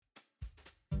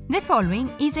The following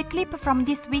is a clip from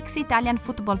this week's Italian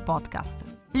football podcast.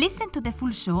 Listen to the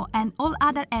full show and all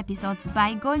other episodes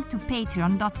by going to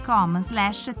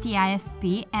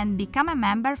patreon.com/TIFP and become a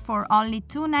member for only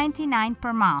 $2.99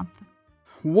 per month.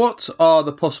 What are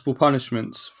the possible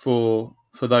punishments for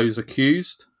those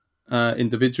accused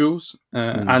individuals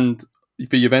and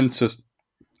for Juventus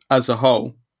as a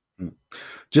whole?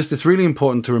 Just, it's really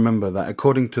important to remember that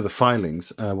according to the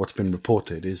filings, what's been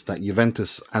reported is that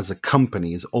Juventus as a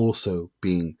company is also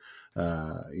being,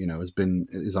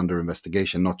 is under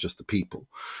investigation, not just the people.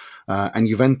 And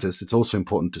Juventus, it's also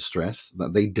important to stress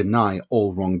that they deny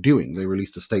all wrongdoing. They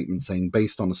released a statement saying,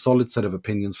 based on a solid set of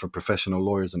opinions from professional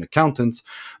lawyers and accountants,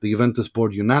 the Juventus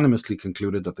board unanimously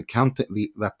concluded that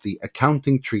the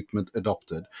accounting treatment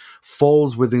adopted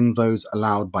falls within those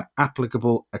allowed by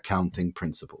applicable accounting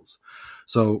principles.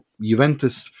 So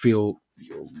Juventus feel,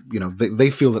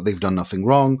 they feel that they've done nothing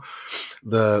wrong.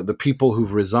 The people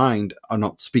who've resigned are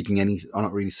not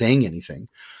really saying anything.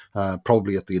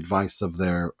 Probably at the advice of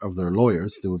their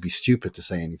lawyers. They would be stupid to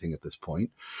say anything at this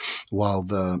point, while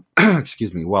the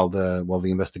while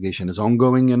the investigation is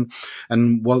ongoing,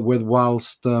 and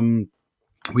whilst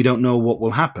we don't know what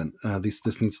will happen.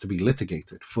 This needs to be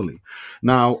litigated fully.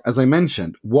 Now, as I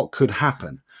mentioned, what could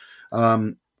happen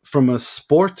from a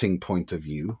sporting point of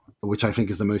view, which I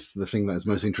think is the thing that is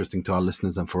most interesting to our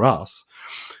listeners and for us,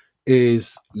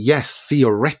 is, yes,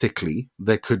 theoretically,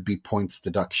 there could be points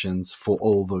deductions for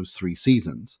all those 3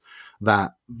 seasons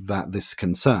that this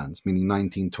concerns, meaning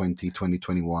 19, 20,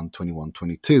 2021, 21,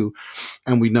 22.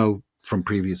 And we know from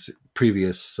previous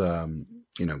how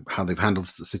they've handled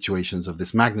situations of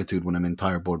this magnitude when an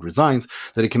entire board resigns,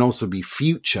 that it can also be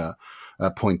future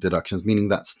point deductions, meaning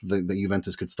that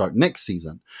Juventus could start next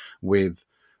season with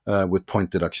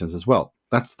point deductions as well.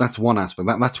 That's one aspect.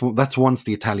 That's once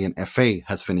the Italian FA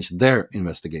has finished their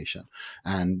investigation,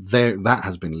 and that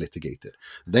has been litigated.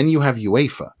 Then you have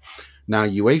UEFA. Now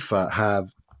UEFA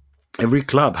have every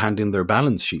club hand in their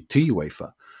balance sheet to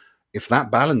UEFA. If that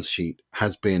balance sheet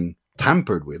has been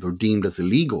tampered with or deemed as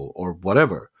illegal or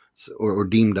whatever, or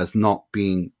deemed as not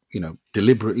being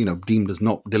deemed as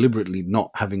not deliberately not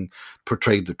having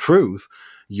portrayed the truth,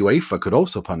 UEFA could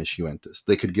also punish Juventus.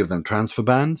 They could give them transfer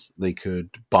bans. They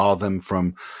could bar them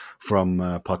from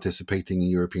participating in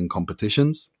European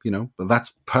competitions. But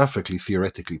that's perfectly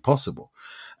theoretically possible.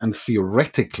 And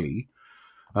theoretically,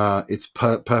 it's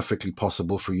perfectly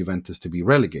possible for Juventus to be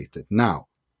relegated. Now,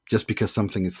 just because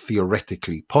something is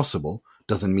theoretically possible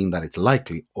doesn't mean that it's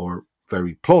likely or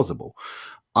very plausible.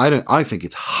 I think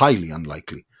it's highly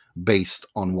unlikely, based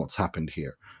on what's happened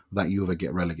here, that Juve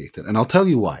get relegated. And I'll tell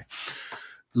you why.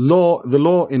 The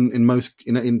law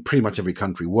in pretty much every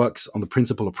country works on the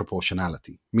principle of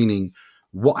proportionality, meaning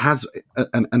what has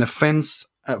an offense,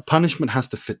 punishment has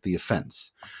to fit the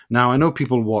offense. Now, I know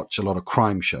people watch a lot of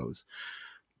crime shows.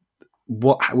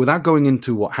 Without going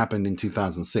into what happened in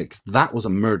 2006, that was a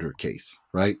murder case,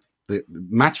 right? The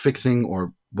match fixing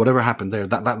or whatever happened there,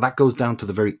 that goes down to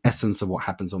the very essence of what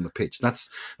happens on the pitch. That's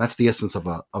the essence of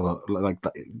the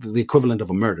equivalent of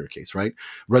a murder case, right?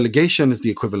 Relegation is the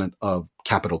equivalent of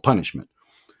capital punishment.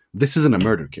 This isn't a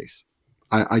murder case.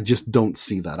 I just don't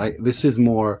see that. This is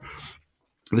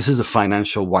a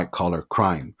financial white collar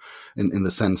crime in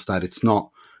the sense that it's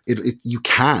not. You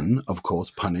can, of course,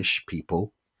 punish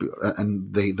people,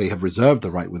 and they have reserved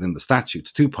the right within the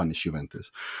statutes to punish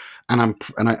Juventus. And I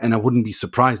wouldn't be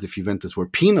surprised if Juventus were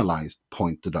penalized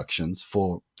point deductions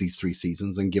for these 3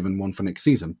 seasons and given one for next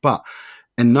season. But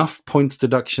enough points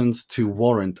deductions to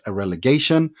warrant a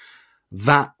relegation,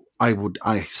 that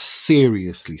I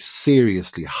seriously,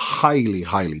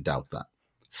 highly doubt that.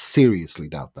 Seriously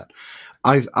doubt that.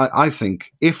 I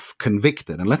think if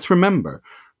convicted, and let's remember,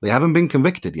 they haven't been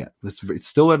convicted yet. It's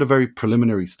still at a very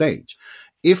preliminary stage.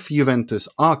 If Juventus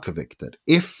are convicted,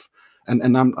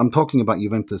 and I'm talking about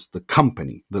Juventus, the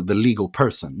company, the legal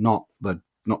person, not the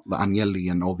Agnelli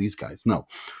and all these guys. No,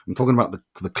 I'm talking about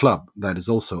the club that is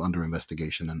also under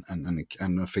investigation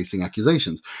and facing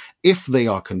accusations. If they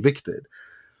are convicted,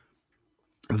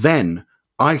 then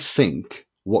I think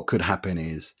what could happen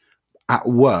is, at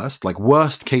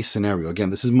worst case scenario, again,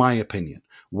 this is my opinion,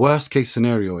 worst case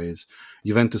scenario is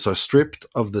Juventus are stripped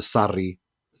of the Sarri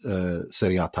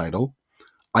Serie A title.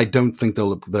 I don't think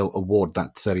they'll award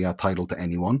that Serie A title to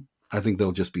anyone. I think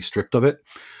they'll just be stripped of it.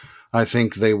 I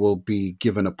think they will be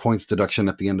given a points deduction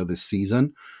at the end of this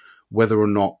season. Whether or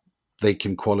not they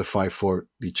can qualify for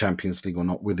the Champions League or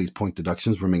not with these point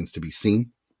deductions remains to be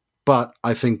seen. But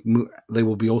I think they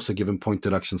will be also given point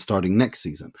deductions starting next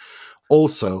season.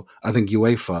 Also, I think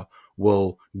UEFA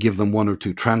will give them 1 or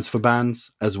 2 transfer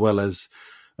bans, as well as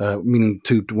meaning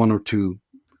 1 or 2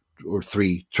 or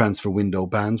 3 transfer window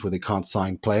bans where they can't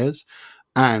sign players,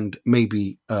 and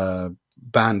maybe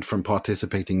banned from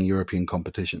participating in European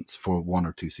competitions for 1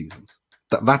 or 2 seasons.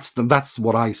 That's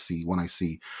what I see when I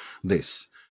see this.